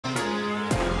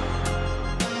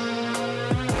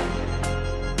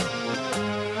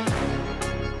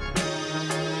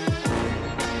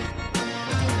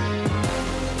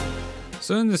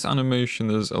So in this animation,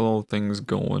 there's a lot of things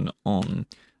going on.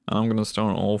 I'm going to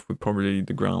start off with probably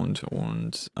the ground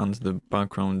and the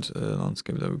background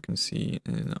landscape that we can see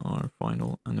in our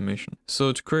final animation.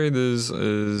 So to create this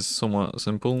is somewhat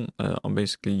simple. I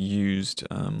basically used,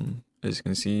 as you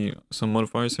can see, some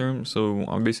modifiers here. So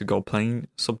I basically got plane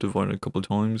subdivided a couple of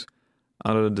times,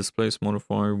 added a displace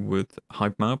modifier with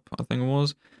height map, I think it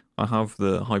was. I have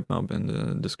the height map in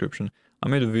the description. I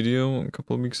made a video a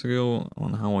couple of weeks ago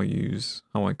on how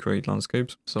I create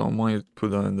landscapes, so I might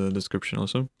put that in the description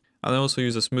also. And I also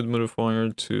use a smooth modifier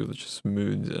to just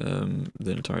smooth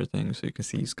the entire thing, so you can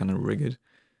see it's kind of rigged.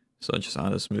 So I just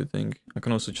add a smooth thing. I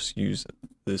can also just use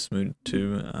the smooth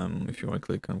too, if you right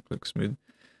click and click smooth,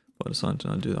 but I decided to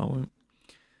not do that way.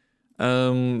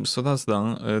 So that's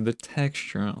that. The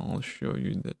texture, I'll show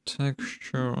you the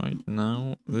texture right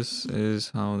now. This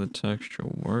is how the texture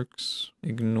works.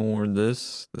 Ignore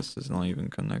this. This is not even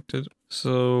connected.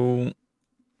 So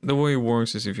the way it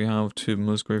works is if you have two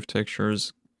Musgrave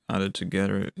textures added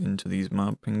together into these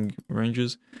mapping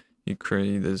ranges, you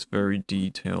create this very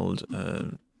detailed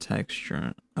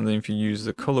texture. And then if you use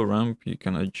the color ramp, you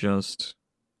can adjust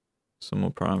some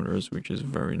more parameters, which is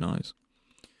very nice.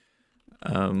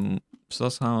 So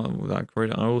that's how that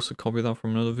created. I also copied that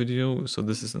from another video. So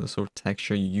this is the sort of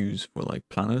texture you use for like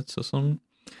planets or something.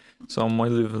 So I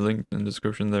might leave a link in the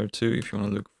description there too if you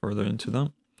want to look further into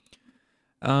that.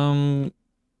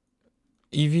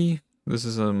 Eevee. This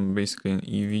is basically an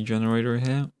Eevee generator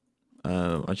here.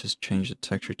 I just changed the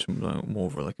texture to more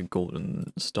of like a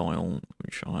golden style,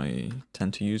 which I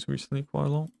tend to use recently quite a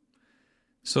lot.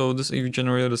 So this Eevee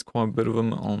generator, there's quite a bit of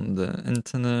them on the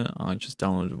internet. I just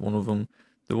downloaded one of them.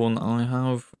 The one I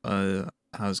have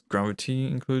has gravity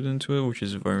included into it, which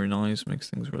is very nice, makes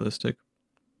things realistic.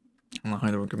 And I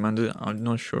highly recommend it. I'm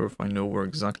not sure if I know where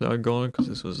exactly I got it, because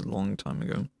this was a long time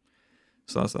ago.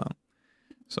 So that's that.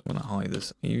 So I'm going to hide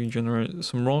this Eevee generator,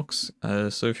 some rocks.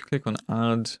 So if you click on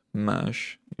add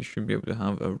mesh, you should be able to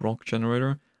have a rock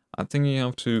generator. I think you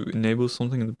have to enable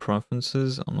something in the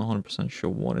preferences. I'm not 100% sure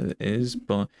what it is,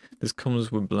 but this comes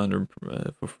with Blender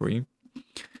for free.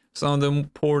 So the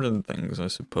important things, I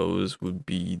suppose, would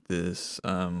be this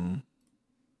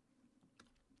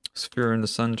sphere in the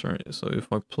center. So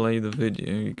if I play the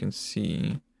video, you can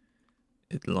see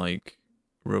it like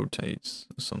rotates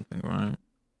or something, right?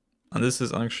 And this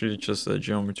is actually just a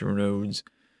geometry nodes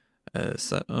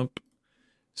setup.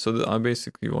 So I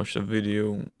basically watched a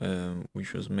video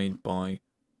which was made by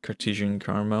Cartesian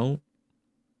Caramel.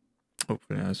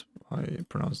 Hopefully I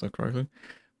pronounced that correctly.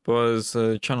 But it's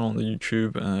a channel on the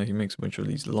YouTube. He makes a bunch of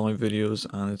these live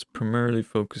videos, and it's primarily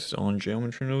focused on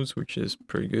geometry nodes, which is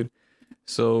pretty good.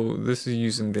 So this is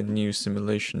using the new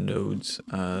simulation nodes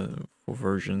for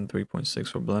version 3.6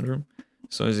 for Blender.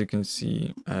 So as you can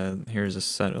see, here's a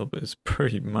setup. It's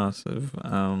pretty massive.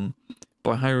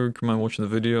 But I highly recommend watching the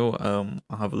video.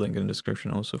 I'll have a link in the description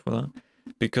also for that.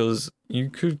 Because you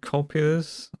could copy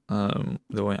this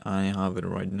the way I have it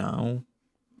right now.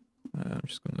 I'm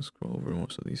just going to scroll over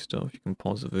most of these stuff. You can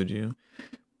pause the video.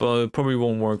 But it probably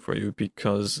won't work for you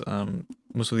because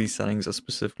most of these settings are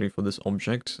specifically for this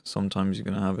object. Sometimes you're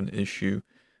going to have an issue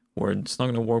where it's not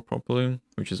going to work properly,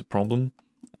 which is a problem.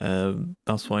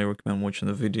 That's why I recommend watching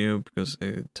the video, because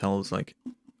it tells like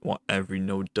what every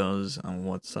node does and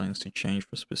what settings to change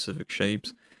for specific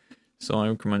shapes. So I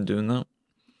recommend doing that.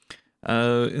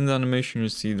 In the animation, you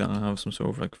see that I have some sort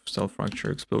of like self-fracture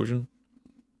explosion.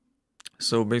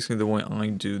 So basically the way I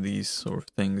do these sort of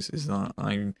things is that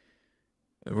I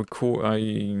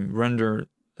render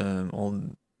all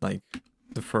like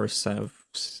the first set of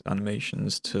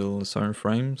animations till a certain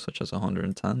frame, such as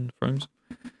 110 frames.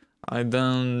 I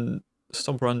then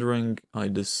stop rendering, I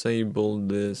disable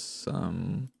this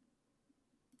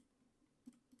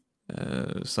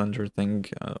center thing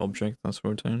object that's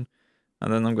rotating,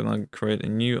 and then I'm gonna create a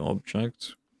new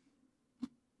object.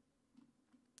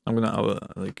 I'm gonna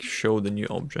like show the new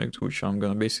object, which I'm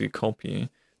gonna basically copy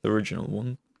the original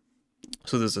one.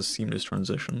 So there's a seamless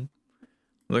transition.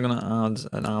 They're gonna add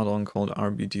an add-on called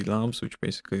RBD Labs, which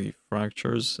basically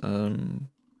fractures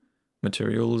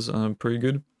materials pretty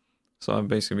good. So I've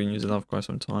basically been using that for quite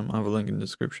some time. I have a link in the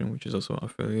description, which is also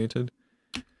affiliated.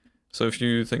 So if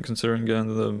you think considering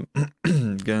getting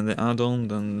the add-on,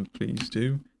 then please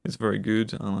do. It's very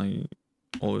good, and I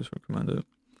always recommend it.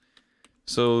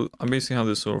 So I basically have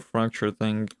this sort of fracture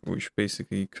thing, which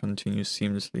basically continues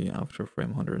seamlessly after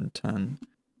frame 110.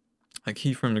 I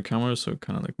keyframe the camera, so it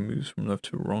kind of like moves from left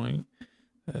to right.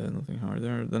 Nothing hard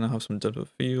there. Then I have some depth of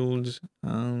field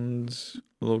and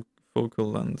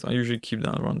focal length. I usually keep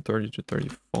that around 30 to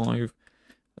 35.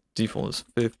 Default is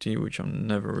 50, which I'm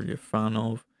never really a fan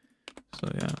of.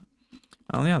 So yeah.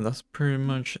 And yeah, that's pretty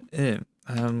much it.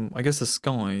 I guess the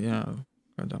sky, yeah.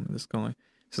 God damn it, the sky.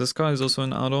 So the sky is also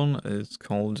an add-on. It's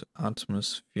called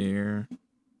Atmosphere.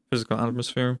 Physical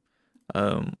Atmosphere.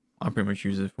 I pretty much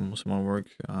use it for most of my work,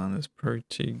 and it's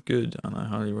pretty good, and I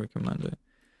highly recommend it.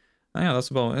 And yeah, that's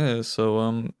about it.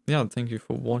 So yeah, thank you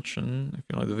for watching. If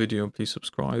you like the video, please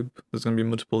subscribe. There's gonna be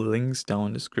multiple links down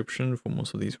in the description for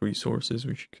most of these resources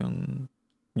which you can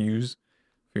use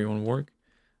for your own work.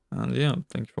 And yeah,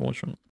 thank you for watching.